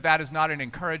friends, if that is not an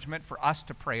encouragement for us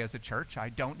to pray as a church, I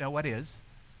don't know what is.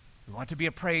 We want to be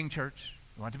a praying church.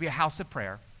 We want to be a house of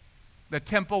prayer. The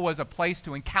temple was a place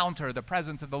to encounter the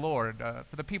presence of the Lord,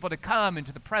 for the people to come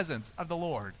into the presence of the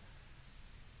Lord.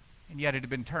 And yet it had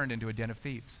been turned into a den of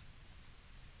thieves.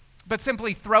 But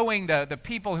simply throwing the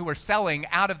people who were selling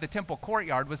out of the temple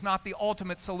courtyard was not the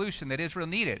ultimate solution that Israel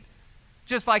needed.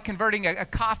 Just like converting a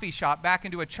coffee shop back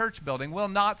into a church building will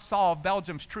not solve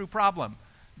Belgium's true problem.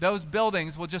 Those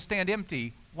buildings will just stand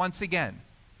empty once again.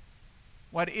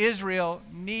 What Israel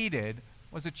needed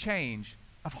was a change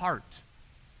of heart.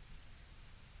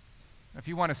 If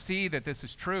you want to see that this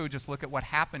is true, just look at what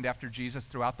happened after Jesus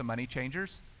threw out the money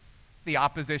changers. The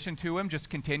opposition to him just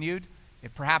continued.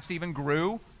 It perhaps even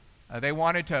grew. They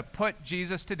wanted to put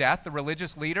Jesus to death. The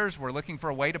religious leaders were looking for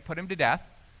a way to put him to death.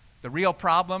 The real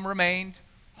problem remained.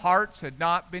 Hearts had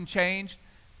not been changed.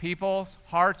 People's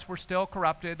hearts were still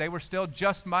corrupted. They were still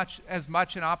just as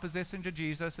much in opposition to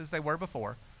Jesus as they were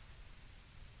before.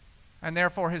 And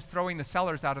therefore, his throwing the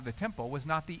sellers out of the temple was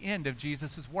not the end of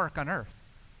Jesus' work on earth.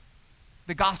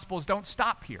 The Gospels don't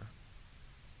stop here.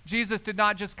 Jesus did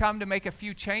not just come to make a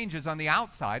few changes on the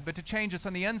outside, but to change us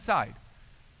on the inside.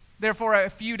 Therefore, a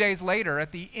few days later,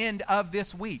 at the end of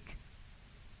this week,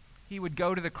 he would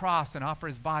go to the cross and offer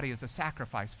his body as a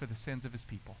sacrifice for the sins of his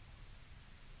people.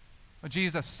 Well,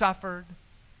 Jesus suffered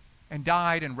and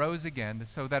died and rose again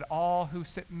so that all who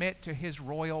submit to his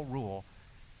royal rule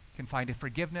can find a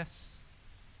forgiveness,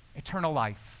 eternal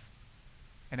life,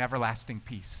 and everlasting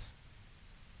peace.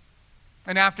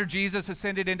 And after Jesus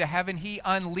ascended into heaven, he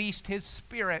unleashed his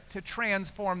Spirit to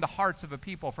transform the hearts of a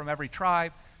people from every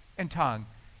tribe and tongue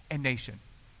and nation.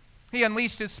 He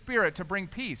unleashed his Spirit to bring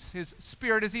peace. His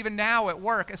Spirit is even now at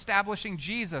work establishing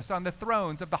Jesus on the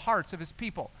thrones of the hearts of his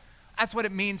people. That's what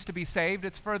it means to be saved.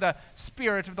 It's for the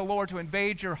Spirit of the Lord to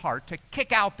invade your heart, to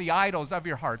kick out the idols of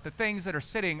your heart, the things that are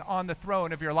sitting on the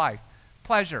throne of your life.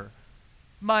 Pleasure,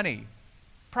 money,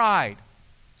 pride,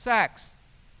 sex,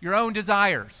 your own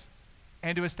desires,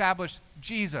 and to establish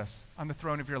Jesus on the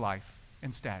throne of your life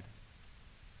instead.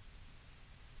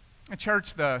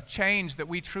 Church, the change that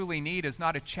we truly need is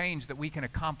not a change that we can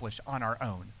accomplish on our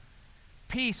own.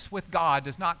 Peace with God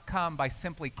does not come by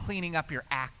simply cleaning up your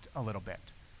act a little bit.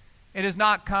 It does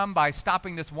not come by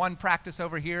stopping this one practice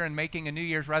over here and making a New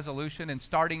Year's resolution and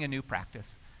starting a new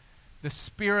practice. The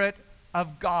Spirit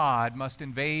of God must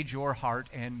invade your heart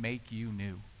and make you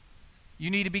new. You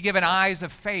need to be given eyes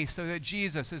of faith so that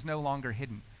Jesus is no longer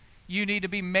hidden. You need to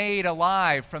be made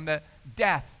alive from the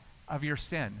death of your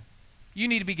sin. You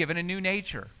need to be given a new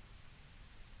nature.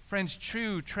 Friends,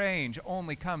 true change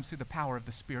only comes through the power of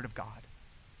the Spirit of God.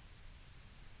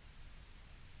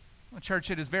 Well,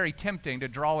 church, it is very tempting to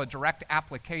draw a direct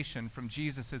application from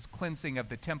Jesus' cleansing of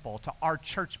the temple to our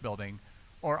church building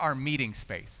or our meeting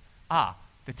space.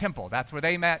 The temple, that's where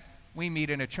they met. We meet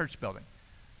in a church building.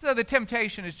 So the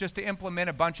temptation is just to implement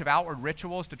a bunch of outward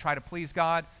rituals to try to please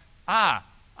God. I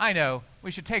know,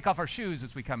 we should take off our shoes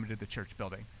as we come into the church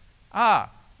building.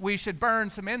 We should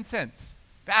burn some incense.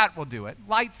 That will do it.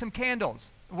 Light some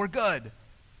candles. We're good.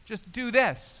 Just do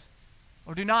this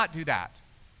or do not do that.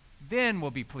 Then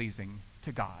we'll be pleasing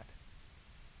to God.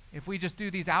 If we just do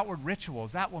these outward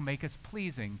rituals, that will make us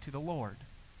pleasing to the Lord.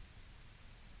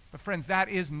 But friends, that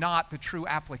is not the true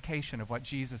application of what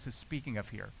Jesus is speaking of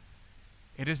here.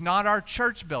 It is not our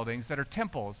church buildings that are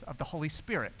temples of the Holy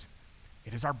Spirit.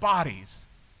 It is our bodies,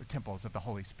 the temples of the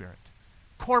Holy Spirit.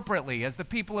 Corporately, as the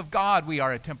people of God, we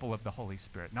are a temple of the Holy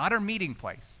Spirit, not our meeting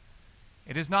place.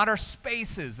 It is not our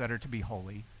spaces that are to be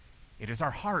holy. It is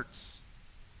our hearts.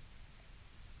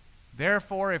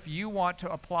 Therefore, if you want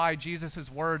to apply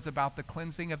Jesus' words about the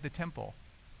cleansing of the temple,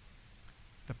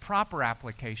 the proper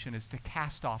application is to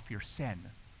cast off your sin.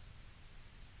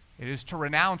 It is to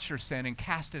renounce your sin and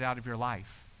cast it out of your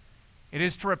life. It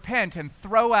is to repent and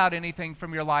throw out anything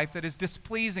from your life that is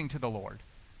displeasing to the Lord.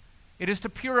 It is to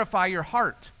purify your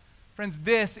heart. Friends,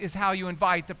 this is how you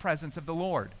invite the presence of the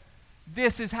Lord.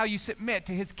 This is how you submit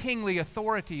to his kingly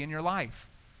authority in your life.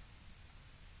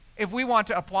 If we want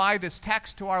to apply this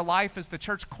text to our life as the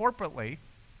church corporately,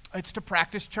 it's to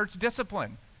practice church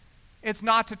discipline. It's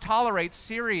not to tolerate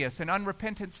serious and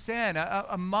unrepentant sin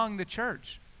among the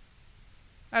church.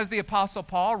 As the Apostle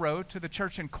Paul wrote to the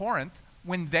church in Corinth,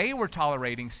 when they were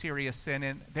tolerating serious sin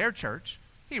in their church,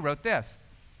 he wrote this: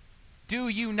 "Do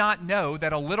you not know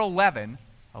that a little leaven,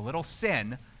 a little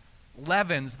sin,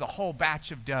 leavens the whole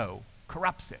batch of dough,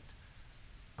 corrupts it?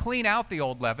 Clean out the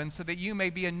old leaven so that you may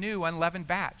be a new unleavened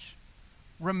batch.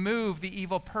 Remove the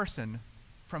evil person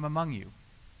from among you."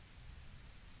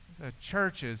 The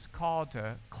church is called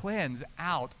to cleanse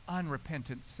out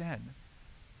unrepentant sin.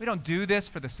 We don't do this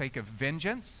for the sake of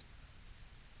vengeance,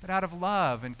 but out of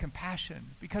love and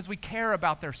compassion. Because we care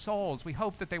about their souls, we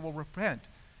hope that they will repent.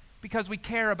 Because we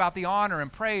care about the honor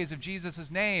and praise of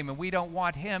Jesus' name, and we don't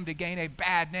want him to gain a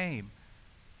bad name.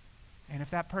 And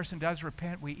if that person does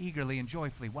repent, we eagerly and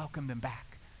joyfully welcome them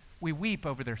back. We weep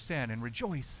over their sin and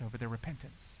rejoice over their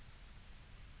repentance.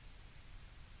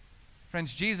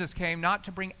 Friends, Jesus came not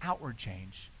to bring outward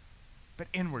change, but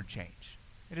inward change.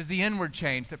 It is the inward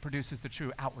change that produces the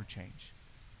true outward change.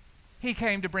 He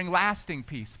came to bring lasting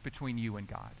peace between you and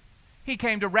God. He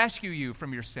came to rescue you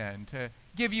from your sin, to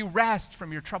give you rest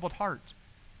from your troubled heart.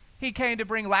 He came to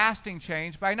bring lasting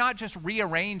change by not just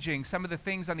rearranging some of the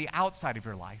things on the outside of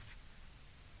your life,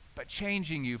 but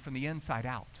changing you from the inside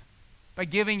out, by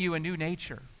giving you a new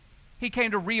nature. He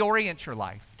came to reorient your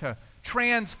life, to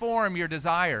transform your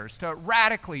desires, to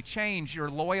radically change your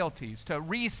loyalties, to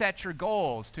reset your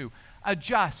goals, to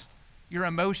adjust your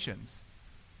emotions.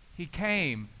 He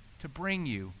came to bring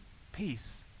you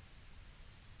peace.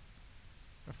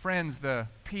 But friends, the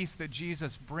peace that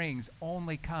Jesus brings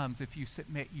only comes if you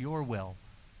submit your will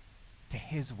to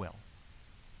his will.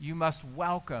 You must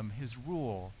welcome his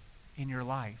rule in your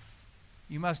life.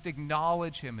 You must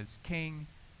acknowledge him as king,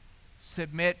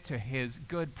 submit to his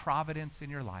good providence in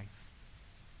your life.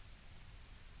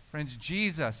 Friends,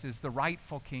 Jesus is the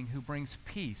rightful king who brings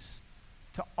peace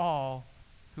to all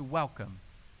who welcome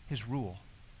his rule.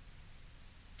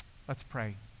 Let's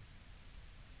pray.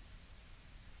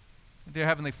 Dear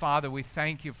Heavenly Father, we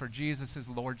thank you for Jesus'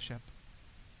 lordship.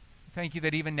 Thank you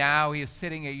that even now he is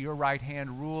sitting at your right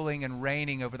hand, ruling and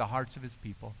reigning over the hearts of his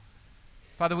people.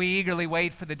 Father, we eagerly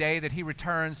wait for the day that he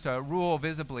returns to rule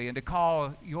visibly and to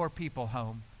call your people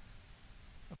home.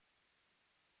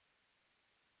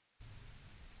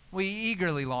 We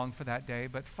eagerly long for that day,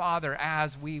 but Father,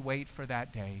 as we wait for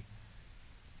that day,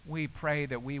 we pray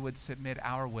that we would submit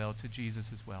our will to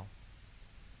Jesus' will.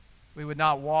 We would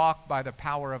not walk by the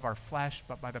power of our flesh,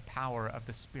 but by the power of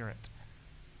the Spirit.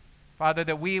 Father,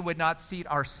 that we would not seat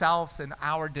ourselves and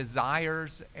our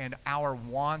desires and our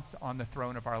wants on the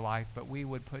throne of our life, but we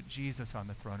would put Jesus on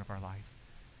the throne of our life.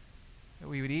 That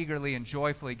we would eagerly and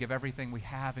joyfully give everything we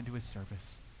have into his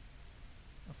service.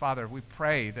 Father, we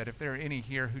pray that if there are any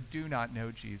here who do not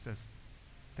know Jesus,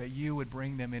 that you would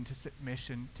bring them into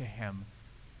submission to him.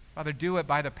 Father, do it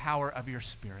by the power of your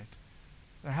Spirit.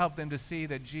 Help them to see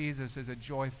that Jesus is a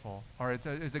joyful, or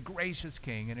is a gracious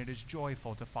king, and it is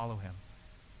joyful to follow him.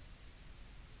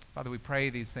 Father, we pray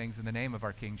these things in the name of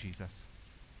our King Jesus.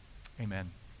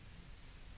 Amen.